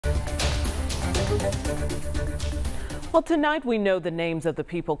Well, tonight we know the names of the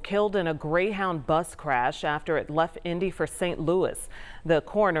people killed in a Greyhound bus crash after it left Indy for St. Louis. The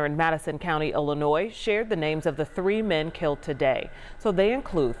coroner in Madison County, Illinois, shared the names of the 3 men killed today. So they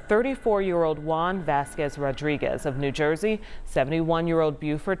include 34-year-old Juan Vasquez Rodriguez of New Jersey, 71-year-old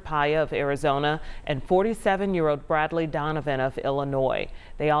Buford Paya of Arizona, and 47-year-old Bradley Donovan of Illinois.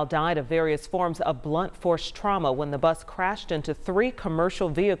 They all died of various forms of blunt force trauma when the bus crashed into 3 commercial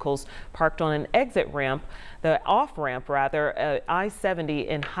vehicles parked on an exit ramp, the off-ramp rather, I-70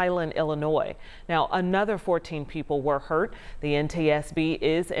 in Highland, Illinois. Now, another 14 people were hurt. The NTSB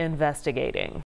is investigating.